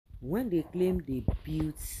When they claim they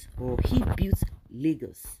built or he built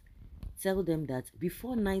Lagos, tell them that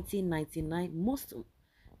before 1999, most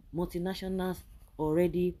multinationals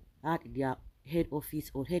already had their head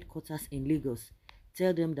office or headquarters in Lagos.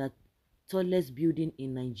 Tell them that tallest building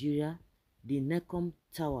in Nigeria, the Necom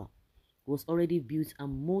Tower, was already built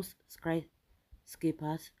and most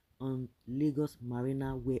skyscrapers on Lagos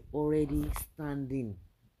Marina were already standing.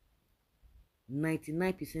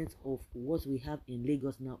 99% of what we have in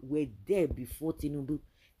Lagos now were there before Tinubu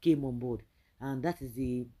came on board. And that is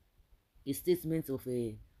a statement of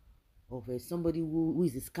somebody who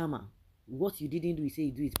is a scammer. What you didn't do, you say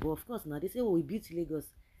you do it. But of course now they say, oh, we built Lagos.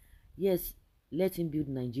 Yes, let him build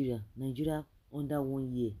Nigeria. Nigeria under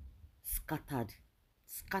 1 year scattered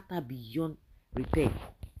beyond repair.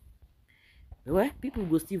 Well, people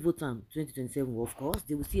will still vote on 2027. Of course,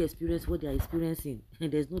 they will still experience what they are experiencing,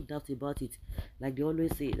 and there's no doubt about it. Like they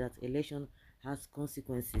always say, that election has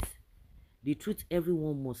consequences. The truth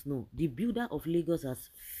everyone must know: the builder of Lagos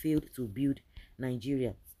has failed to build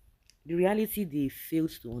Nigeria. The reality they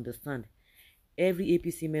failed to understand. Every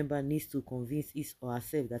APC member needs to convince his or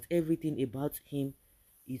herself that everything about him,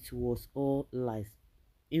 it was all lies.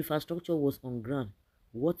 Infrastructure was on ground.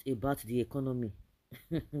 What about the economy?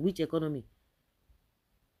 Which economy?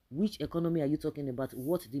 Which economy are you talking about?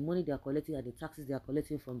 What the money they are collecting and the taxes they are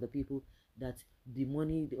collecting from the people, that the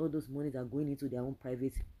money, all those monies are going into their own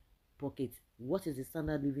private pocket. What is the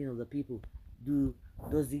standard living of the people?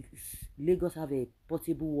 Does the Lagos have a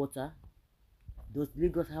potable water? Does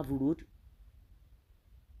Lagos have road?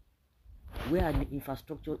 Where are the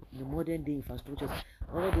infrastructure, the modern day infrastructure?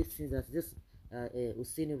 All these things that this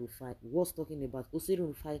Oseni Rufai was talking about. Oseni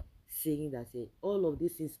Rufai saying that all of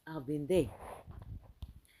these things have been there.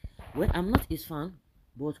 Well, I'm not his fan,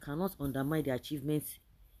 but cannot undermine the achievements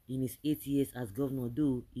in his 8 years as governor,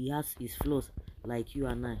 though he has his flaws like you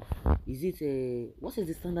and I. Is it what is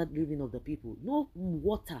the standard living of the people? No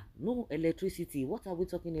water, no electricity. What are we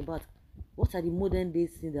talking about? What are the modern day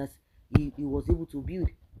things that he was able to build?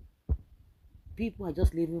 People are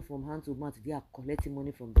just living from hand to mouth. They are collecting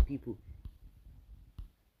money from the people.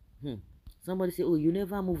 Somebody say, oh, you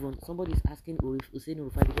never move on. Somebody is asking Oseni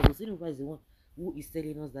Rufai, because Oseni Rufai is the one who is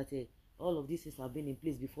telling us that all of these things have been in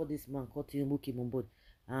place before this man called Tinubu came on board.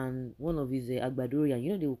 And one of his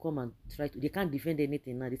Agbadorian, they will come and try to, they can't defend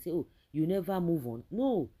anything now. They say, oh, you never move on.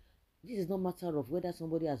 No, this is not a matter of whether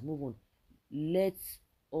somebody has moved on. Let's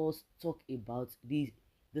us talk about the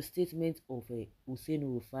statement of Oseni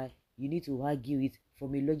Rufai. You need to argue it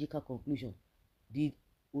from a logical conclusion. Did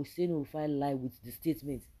Oseni Rufai lie with the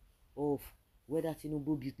statement of whether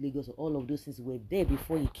Tinubu built Lagos or all of those things were there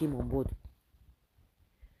before he came on board?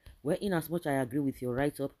 Well, in as much I agree with your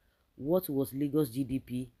write-up, what was Lagos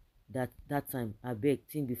GDP that time? I beg,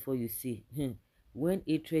 think before you say. When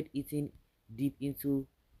hatred eating deep into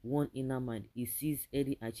one inner mind, he sees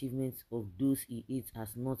any achievements of those he hates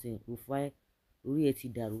as nothing. Rufai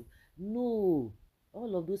Urieti Daru. No,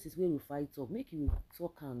 all of those is where Rufai talk. Make you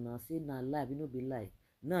talk and now say na lie, we no be lie.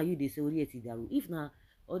 Now you they say Urieti Daru. If now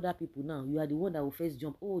other people now, you are the one that will first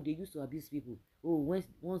jump. Oh, they used to abuse people. Oh, once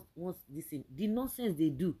this thing, the nonsense they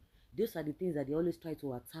do. Those are the things that they always try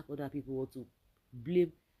to attack other people or to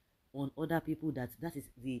blame on other people, that is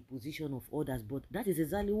the position of others. But that is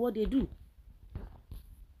exactly what they do.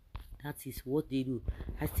 That is what they do.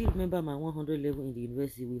 I still remember my 100 level in the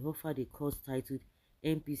university. We offered a course titled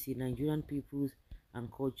NPC, Nigerian Peoples and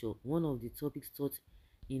Culture. One of the topics taught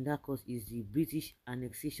in that course is the British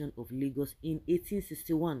annexation of Lagos in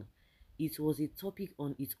 1861. It was a topic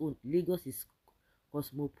on its own. Lagos is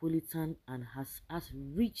cosmopolitan and has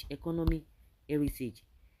rich economic heritage.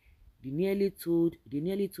 They nearly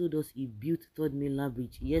told us he built Third Mainland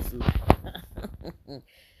Bridge. Yes, sir.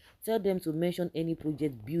 Tell them to mention any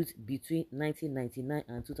project built between 1999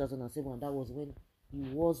 and 2007. That was when he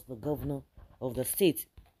was the governor of the state.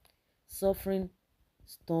 Suffering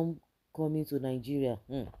storm coming to Nigeria.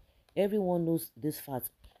 Everyone knows this fact.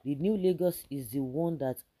 The new Lagos is the one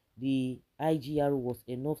that the IGR was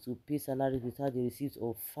enough to pay salaries without the receipt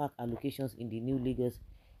of FAC allocations. In the new Lagos,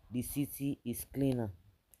 the city is cleaner.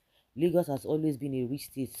 Lagos has always been a rich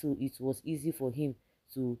state, so it was easy for him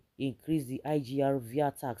to increase the IGR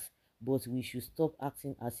via tax. But we should stop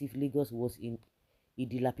acting as if Lagos was in a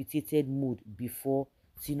dilapidated mood before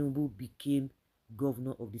Tinubu became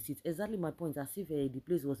governor of the state. Exactly my point. As if the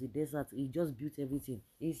place was a desert, he just built everything.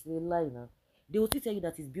 It's a lie now. They will still tell you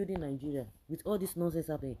that he's building Nigeria with all this nonsense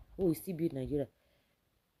happening. Oh, he's still building Nigeria.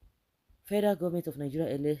 Federal government of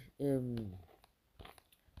Nigeria,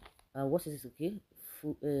 what is this? Okay,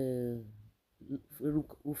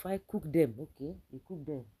 Rufai cook them. Okay, he cook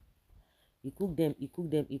them. He cooked them, he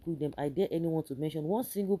cooked them, he cooked them. I dare anyone to mention one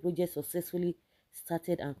single project successfully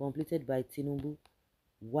started and completed by Tinubu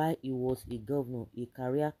while he was a governor, a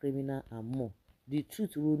career criminal, and more. The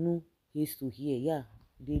truth Ronu hates to hear. Yeah,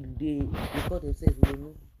 they call themselves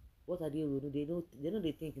Ronu. What are they Ronu? They know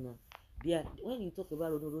they think now. They are, when you talk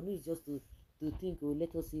about Ronu, Ronu is just to think, oh,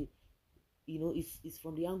 let us see, it's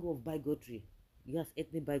from the angle of bigotry. Yes,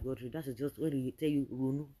 ethnic bigotry. That is just when they tell you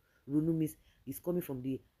Ronu. Ronu means it's coming from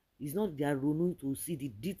the, it's not their Ronu to see the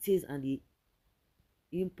details and the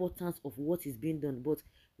importance of what is being done, but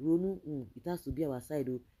Ronu, it has to be our side,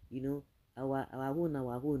 oh, you know, our own,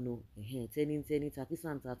 no, turning, Takisa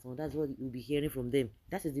and Taton. That's what you'll be hearing from them.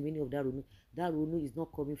 That is the meaning of that Ronu. That Ronu is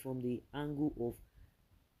not coming from the angle of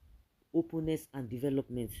openness and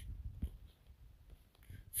development.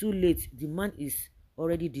 Too late, the man is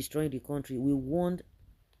already destroying the country. We warned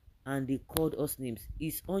and they called us names.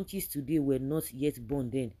 His aunties today were not yet born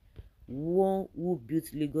then. One who built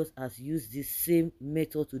Lagos has used the same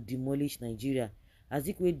method to demolish Nigeria.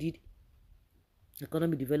 Azikwe did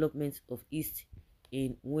economic development of East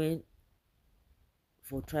in when,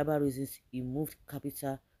 for tribal reasons, he moved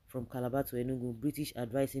capital from Calabar to Enugu. British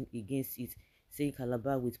advised him against it, saying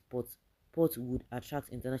Calabar with port would attract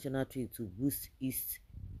international trade to boost East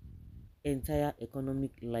entire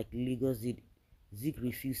economic like Lagos did. Zik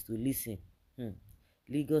refused to listen.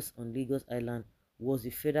 Lagos on Lagos Island was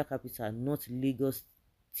the federal capital, not Lagos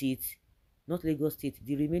State. Not Lagos State.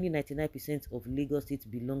 The remaining 99% of Lagos State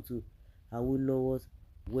belong to Awolowo's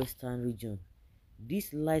western region.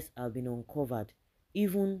 These lies have been uncovered.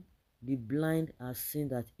 Even the blind are seen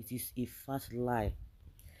that it is a fat lie.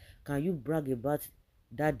 Can you brag about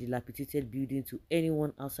that dilapidated building to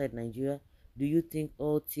anyone outside Nigeria? Do you think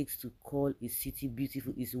all it takes to call a city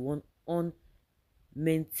beautiful is one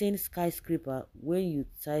unmaintained skyscraper? When you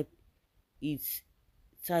it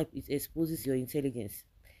it exposes your intelligence.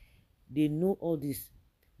 They know all this.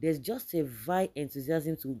 There's just a vile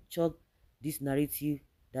enthusiasm to chug this narrative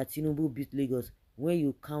that Tinubu built Lagos. When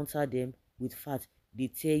you counter them with facts, they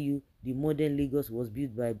tell you the modern Lagos was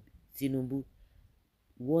built by Tinubu.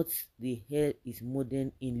 What the hell is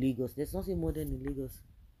modern in Lagos? There's nothing modern in Lagos.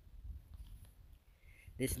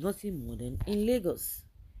 There's nothing modern in Lagos.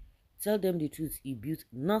 Tell them the truth. He built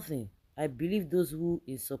nothing. I believe those who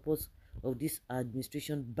in support of this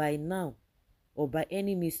administration by now or by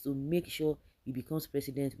any means to make sure he becomes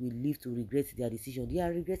president will live to regret their decision. They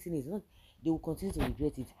are regretting it. Not, they will continue to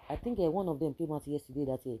regret it. I think one of them came out yesterday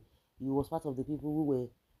that he was part of the people who were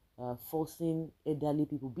forcing elderly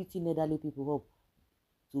people, beating elderly people up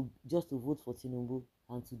just to vote for Tinubu,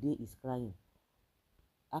 and today is crying.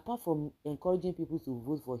 Apart from encouraging people to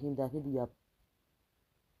vote for him, that maybe you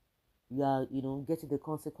are getting the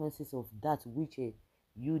consequences of that which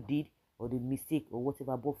you did or the mistake or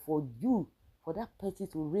whatever, but for that person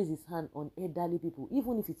to raise his hand on elderly people,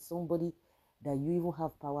 even if it's somebody that you even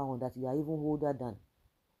have power on, that you are even older than,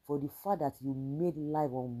 for the fact that you made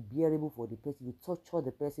life unbearable for the person, you torture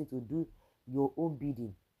the person to do your own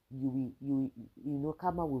bidding,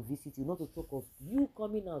 karma will visit you. Not to talk of you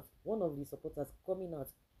coming out, one of the supporters coming out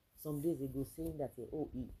some days ago saying that he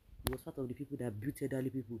was part of the people that built elderly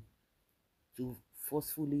people to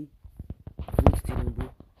forcefully vote Tinubu.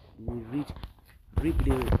 You will reap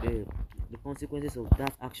the consequences of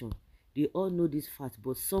that action. They all know this fact,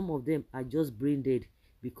 but some of them are just brain dead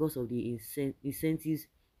because of the incentives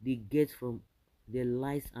they get from the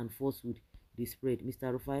lies and falsehood they spread.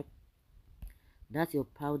 Mr. Rufai, that your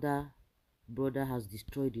powder brother has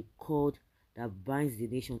destroyed the cord that binds the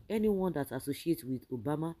nation. Anyone that associates with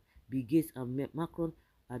Obama, Bill Gates, and Macron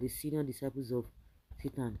are the senior disciples of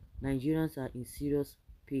Satan. Nigerians are in serious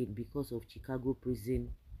pain because of Chicago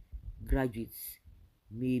prison graduates.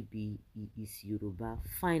 Maybe he is Yoruba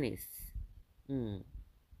finest. That's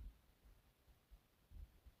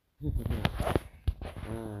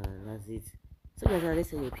it. So guys, let's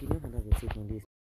say your opinion and have your take on this.